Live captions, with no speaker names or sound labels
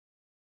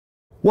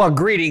Well,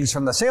 greetings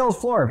from the sales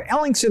floor of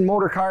Ellingson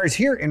Motorcars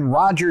here in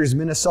Rogers,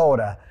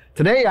 Minnesota.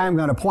 Today I'm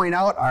going to point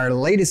out our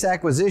latest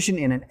acquisition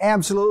in an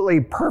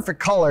absolutely perfect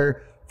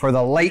color for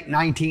the late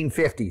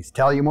 1950s.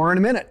 Tell you more in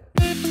a minute.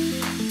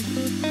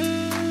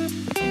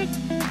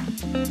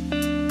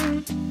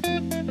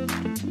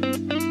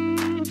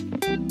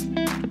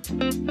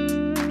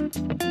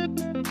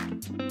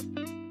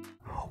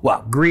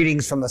 Well,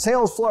 greetings from the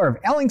sales floor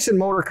of Ellingson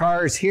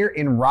Motorcars here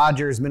in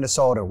Rogers,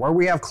 Minnesota, where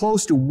we have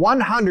close to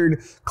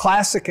 100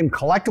 classic and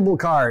collectible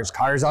cars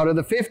out of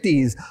the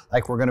 50s,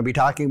 like we're going to be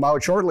talking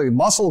about shortly,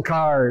 muscle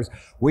cars.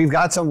 We've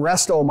got some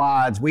resto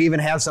mods. We even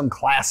have some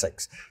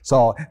classics.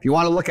 So if you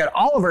want to look at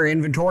all of our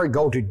inventory,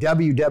 go to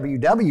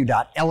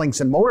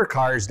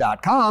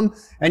www.ellingsonmotorcars.com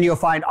and you'll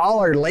find all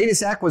our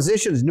latest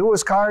acquisitions,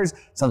 newest cars,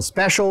 some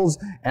specials,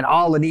 and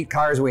all the neat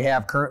cars we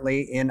have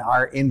currently in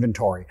our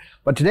inventory.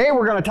 But today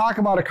we're going to talk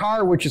about a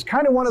car which is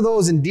kind of one of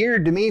those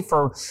endeared to me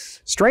for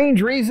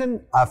strange reason,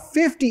 a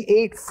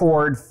 58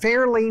 Ford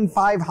Fairlane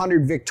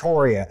 500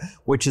 Victoria,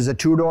 which is a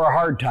two-door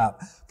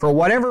hardtop. For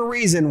whatever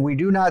reason, we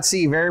do not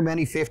see very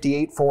many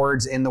 58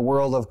 Fords in the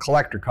world of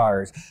collector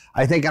cars.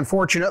 I think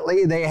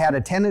unfortunately they had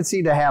a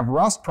tendency to have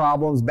rust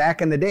problems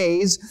back in the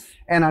days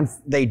and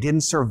they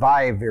didn't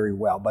survive very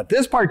well. But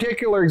this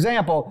particular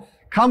example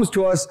comes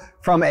to us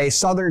from a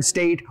southern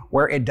state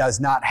where it does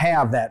not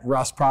have that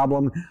rust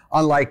problem,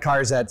 unlike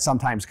cars that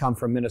sometimes come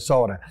from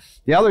Minnesota.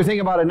 The other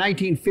thing about a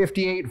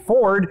 1958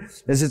 Ford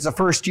is it's the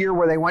first year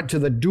where they went to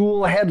the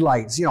dual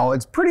headlights. You know,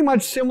 it's pretty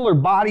much similar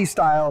body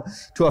style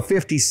to a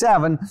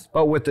 57,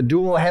 but with the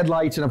dual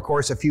headlights and of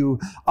course a few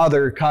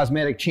other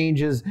cosmetic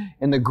changes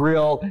in the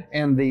grille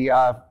and the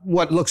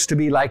what looks to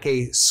be like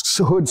a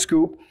hood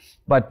scoop,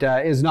 but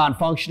is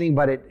non-functioning,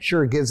 but it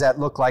sure gives that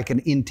look like an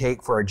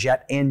intake for a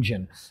jet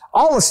engine.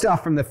 All the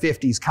stuff from the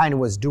 50s kind of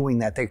was doing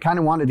that. They kind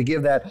of wanted to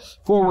give that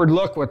forward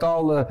look with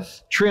all the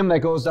trim that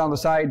goes down the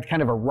side,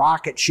 kind of a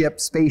rocket ship,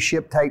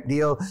 spaceship type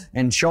deal,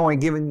 and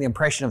giving the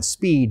impression of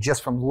speed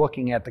just from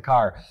looking at the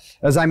car.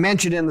 As I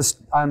mentioned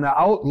on the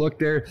outlook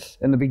there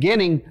in the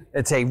beginning,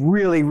 it's a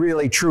really,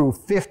 really true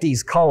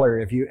 50s color.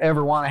 If you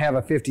ever want to have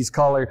a 50s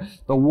color,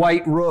 the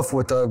white roof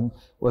with the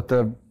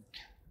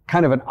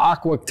kind of an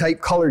aqua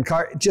type colored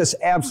car, it just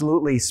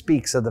absolutely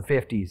speaks of the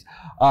 50s.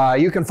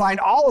 You can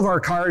find all of our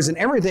cars and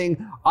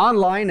everything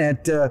online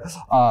at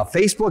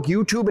Facebook,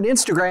 YouTube, and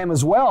Instagram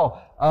as well.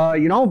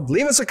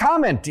 Leave us a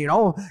comment,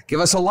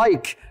 give us a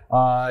like,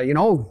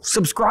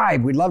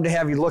 subscribe. We'd love to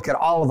have you look at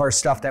all of our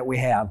stuff that we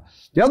have.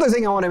 The other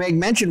thing I want to make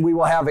mention, we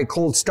will have a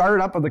cold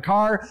start up of the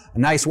car, a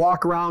nice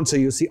walk around, so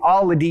you'll see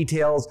all the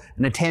details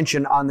and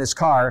attention on this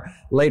car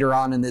later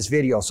on in this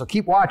video. So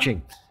keep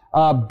watching.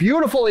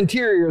 Beautiful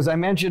interior, as I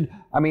mentioned.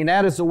 I mean,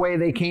 that is the way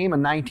they came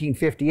in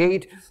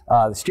 1958.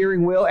 The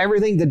steering wheel,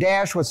 everything, the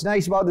dash. What's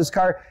nice about this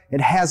car, it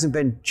hasn't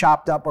been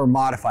chopped up or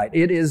modified.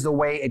 It is the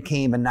way it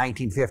came in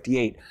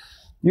 1958.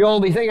 The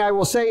only thing I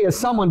will say is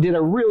someone did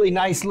a really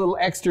nice little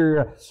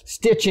extra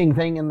stitching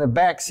thing in the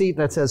back seat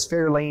that says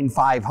Fairlane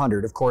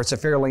 500. Of course, the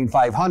Fairlane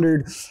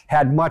 500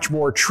 had much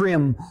more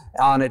trim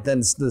on it than,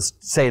 the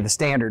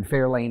standard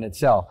Fairlane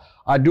itself.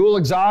 A dual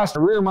exhaust,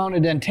 a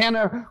rear-mounted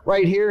antenna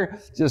right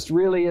here, just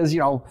really is,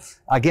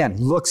 again,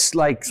 looks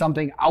like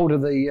something out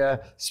of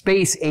the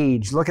space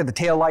age. Look at the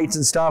taillights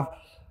and stuff.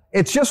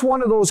 It's just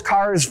one of those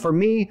cars for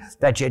me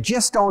that you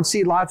just don't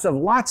see lots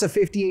of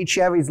 58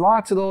 Chevys,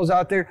 lots of those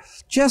out there.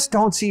 Just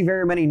don't see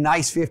very many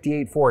nice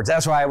 58 Fords.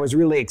 That's why I was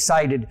really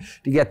excited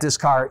to get this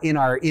car in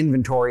our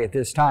inventory at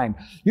this time.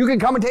 You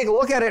can come and take a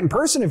look at it in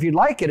person if you'd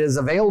like. It is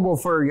available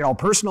for,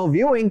 personal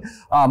viewing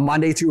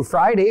Monday through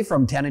Friday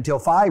from 10 until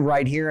 5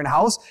 right here in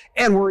house.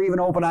 And we're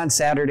even open on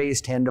Saturdays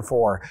 10 to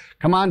 4.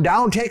 Come on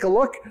down, take a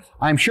look.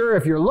 I'm sure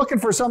if you're looking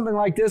for something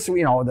like this,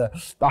 the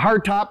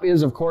hardtop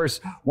is, of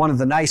course, one of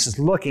the nicest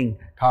looking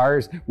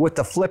cars with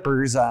the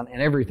flippers on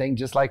and everything,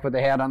 just like what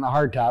they had on the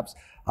hardtops.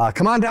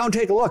 Come on down,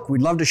 take a look.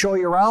 We'd love to show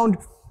you around.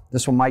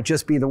 This one might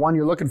just be the one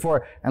you're looking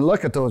for. And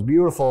look at those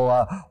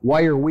beautiful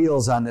wire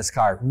wheels on this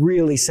car.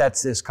 Really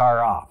sets this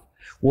car off.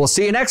 We'll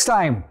see you next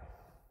time.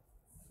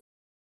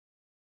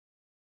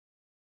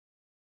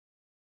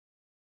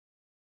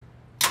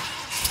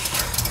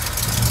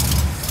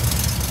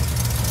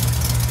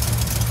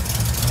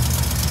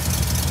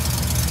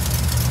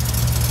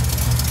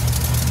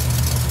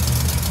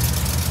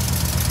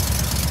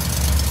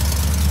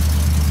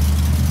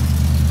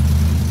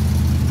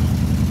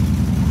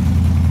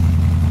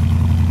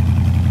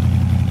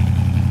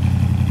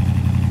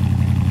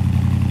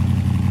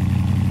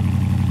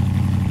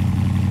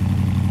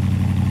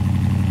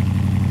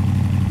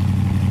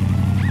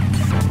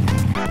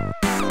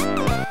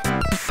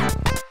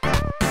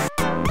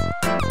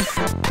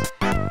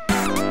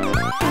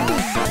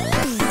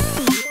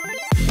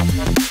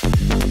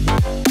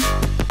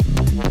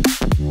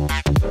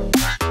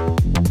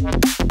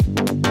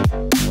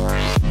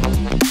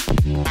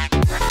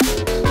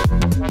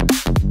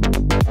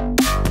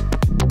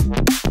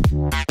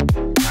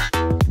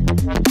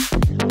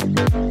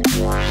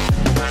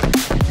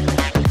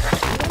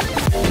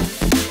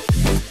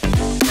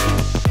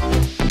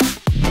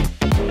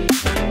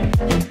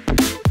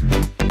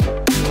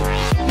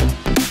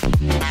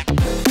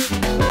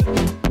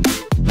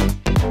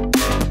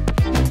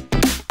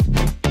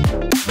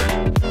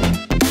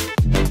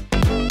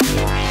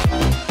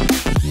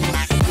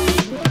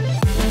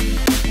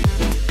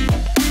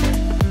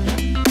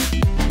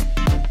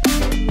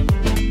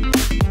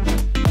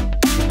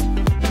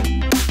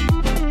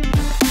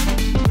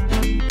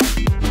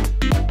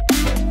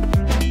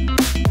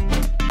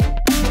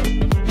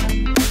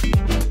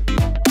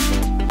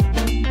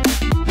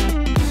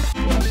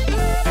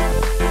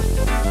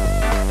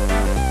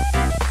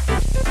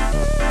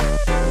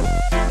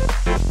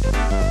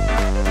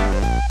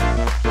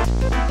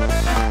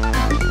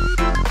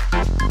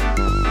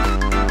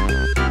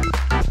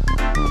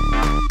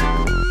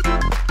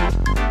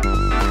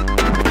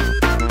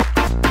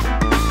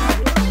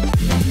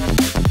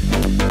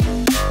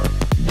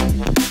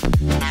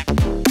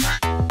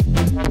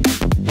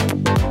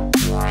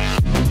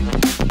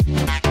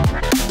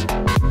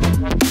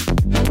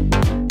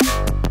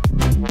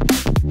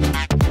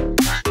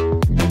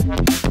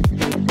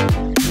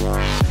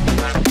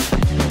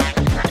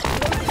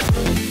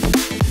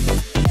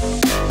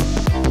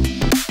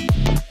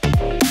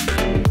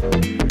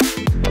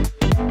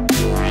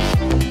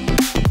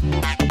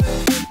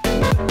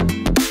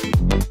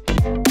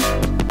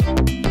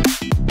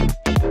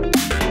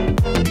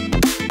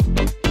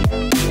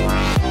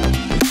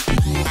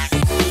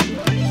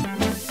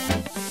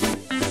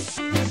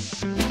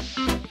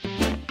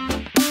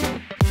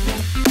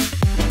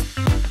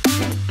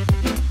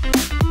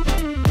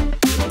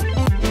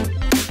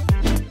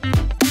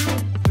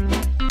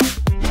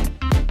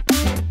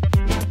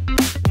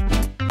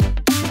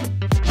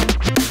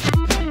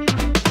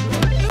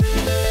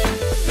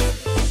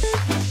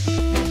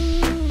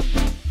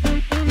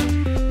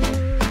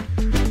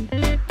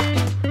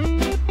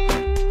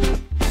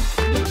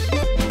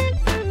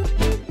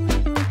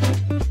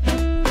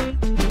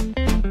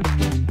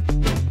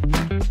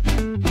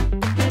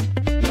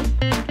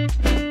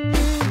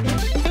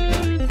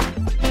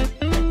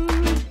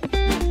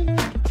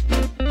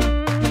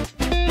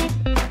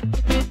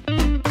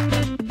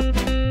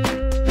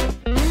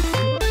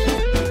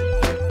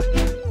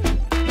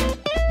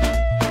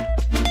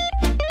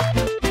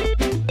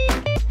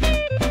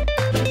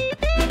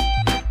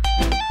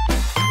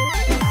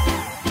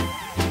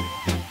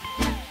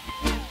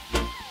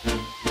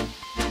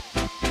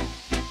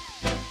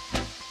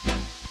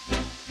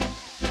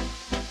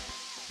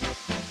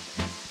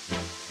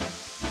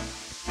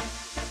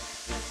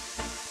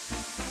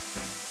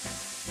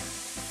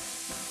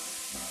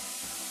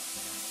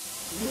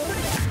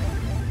 Tires.